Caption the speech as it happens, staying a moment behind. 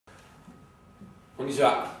こんにちは、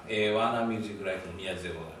ワーナーミュージックライフの宮治で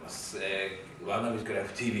ございます、ワーナーミュージックライ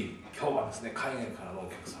フ TV、 今日はですね、海外からのお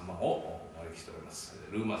客様をお招きしております。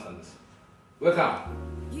ルーマーさんです。 Welcome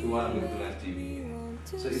to Warner Music Life TV.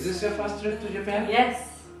 So is this your first trip to Japan?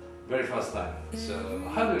 Yes. Very first time. So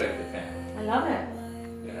how do you like Japan? I love it.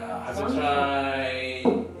 Yeah, have you tried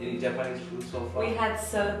any Japanese food so far? We had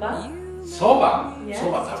soba. Soba? Yes.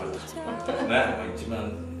 Soba 食べたね、一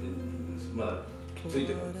番まだつい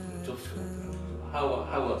てるちょっとしかない。How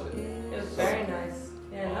was it? It was very nice.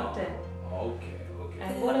 Yeah, I loved it. Okay, okay.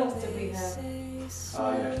 And what else did we have?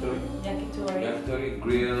 Yakitori. Yakitori. Yakitori,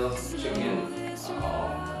 grilled chicken.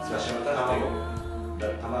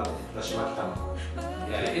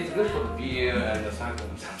 Yeah, it's good for the beer and the sake.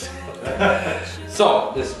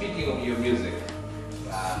 So, speaking of your music,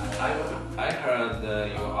 I heard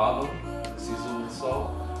your album, Season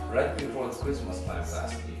So, right before Christmas time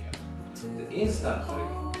last year. Instantly,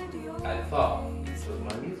 I thought it was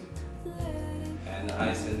my music, and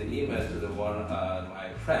I sent an email to my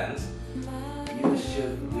friends. You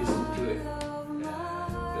should listen to it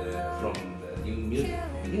from the new music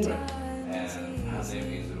from England, and her name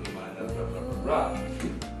is Rumer and blah blah blah blah.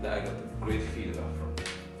 That I got a great feedback from.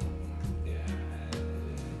 Yeah,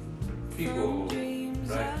 and people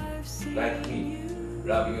like me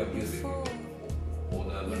loving your music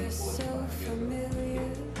older than 45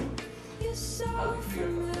 years ago. How do you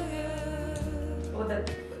feel about that? Or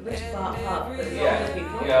which part? Yeah, Older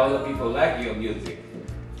people? yeah, other people like your music.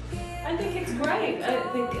 I think it's great. I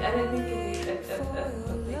don't think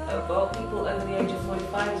well, people over the age of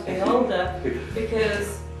 45 is being older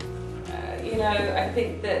because I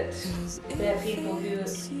think that there are people who,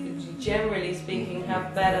 generally speaking,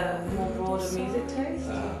 have better, more broader music taste.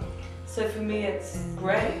 So for me, it's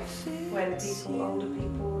great when older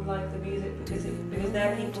people like the music because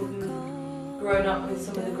they're people who've grown up with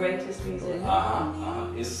some of the greatest music.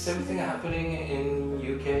 Is the same thing happening in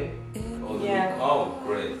UK? Yeah. Oh,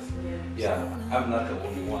 great. Yeah, I'm not the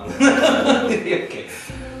only one. Okay.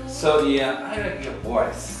 So yeah, I like your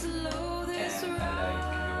voice, and I like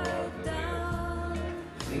your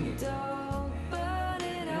singing. And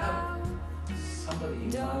you have somebody in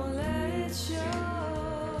mind.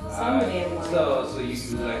 Somebody in mind. So you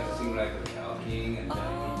like to sing like a Cal King and or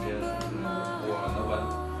nobody?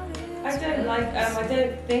 I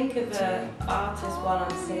don't think of the artist while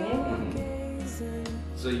I'm singing.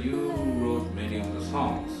 So you wrote many of the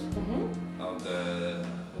songs of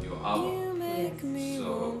your album. Yeah.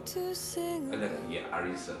 So I like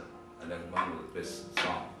Arisa. I like one of the best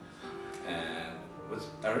songs. And was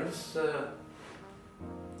Arisa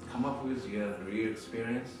come up with your real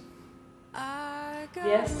experience?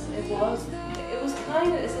 Yes, it was. It was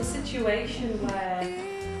it's a situation where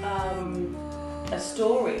a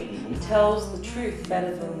story tells the truth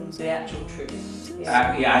better than the actual truth.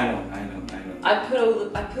 Yeah, I know. I put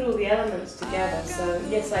all the elements together. So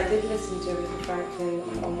yes, I did listen to Aretha Franklin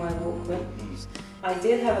on my Walkman. I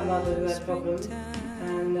did have a mother who had problems,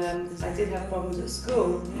 and I did have problems at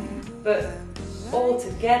school. But all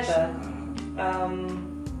together,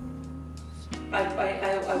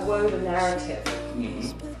 I wove a narrative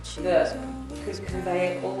that could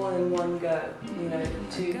convey it all in one go.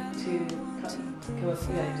 To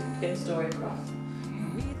get the story across.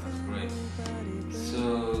 That's great. So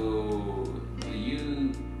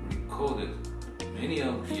you recorded many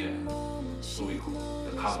of the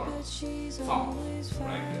cover songs,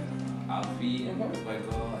 like Alfie and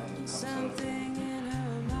Michael and Kamsal.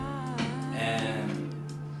 And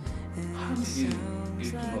how did you get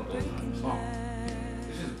to know those kind of songs?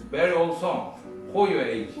 This is a very old song for your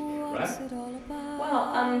age, right? Well,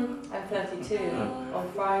 I'm 32 on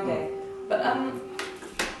Friday, but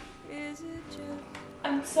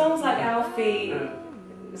songs like Alfie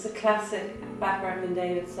is a classic Bacharach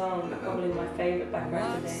David song, probably my favourite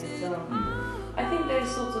Bacharach David song. I think those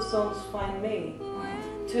sorts of songs find me.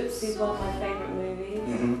 Tootsie's one of my favourite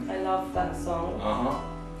movies. I love that song.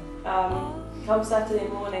 Come Saturday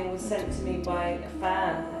Morning was sent to me by a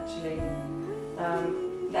fan, actually.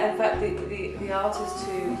 In fact, the artist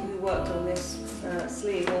who worked on this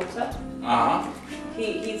sleeve, Walter,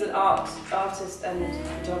 he's an artist and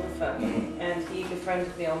photographer, and he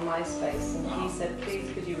befriended me on MySpace, and he said, please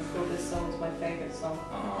could you record this song, it's my favourite song,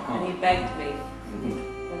 and he begged me,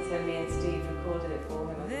 and so me and Steve recorded it for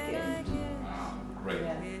him as a gift. Great.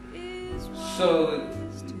 Yeah. So,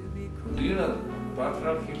 do you know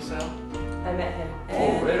Bacharach himself? I met him.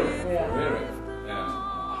 Oh, really? Yeah. Really? Yeah.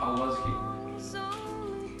 How was he?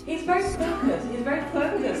 He's very focused. He's very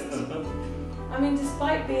focused. I mean,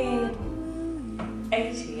 despite being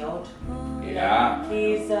 80 odd, Yeah.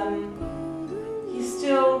 he's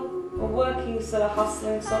still a working sort of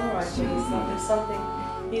hustling songwriter.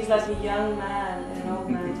 He's like a young man in an old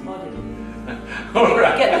man's body.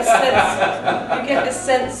 Alright. You get the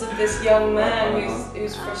sense of this young man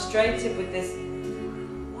who's frustrated with this.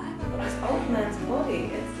 Why have I got this old man's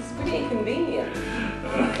body? It's pretty inconvenient.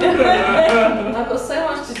 I've got so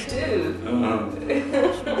much to do. Alright.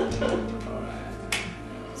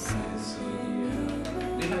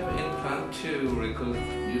 Do you have any plan to record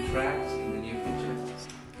new tracks in the near future?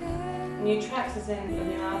 New tracks is in a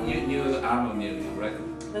new album. New album, new record.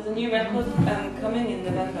 There's a new record coming in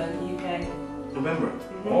November in the UK. November.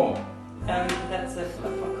 Mm-hmm. Oh. That's a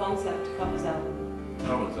concept covers album.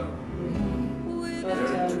 Covers album. But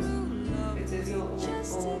it's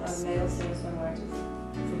all male singer-songwriters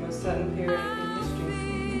from a certain period in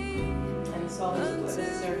history. And the songs weren't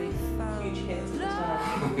necessarily huge hits at the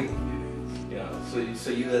time. Yeah, so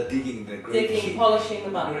you are digging the great Polishing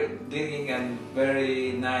them up. digging and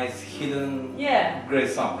very nice hidden great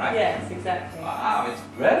song, right? Yes, exactly. Wow, it's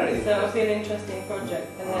very So it'll be an interesting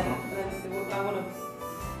project. And then I want to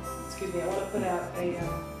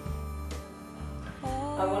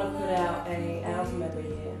put out a album every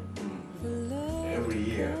year. Every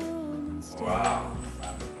year. Wow,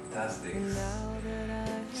 fantastic.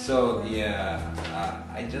 So I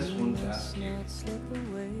just want to ask you,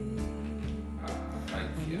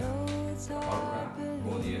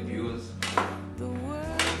 for the viewers.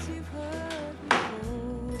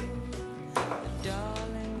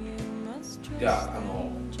 Yeah,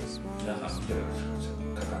 皆さん見てる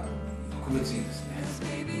方、特別にですね、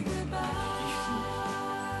直筆の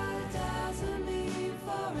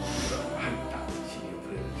入った CD をプ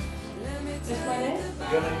レゼントします。Just my name?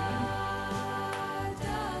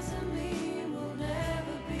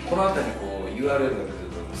 この辺りにこう URL が出てる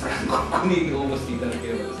と思いますが、ここに応募していただけ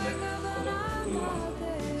ればですね、このルーマーの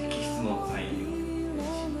直筆のサイン入りの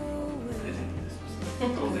CD をプレゼントいたします。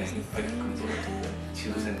当然いっぱい来ると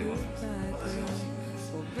抽選でございます。私が欲しいで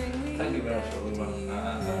す。Thank you very much, Rumer.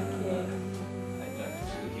 I'd like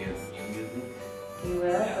to hear your music. You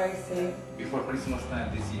will, very soon. Before Christmas time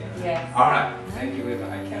this year. Yes. Alright, thank you very much.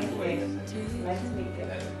 I can't wait. Nice to meet you.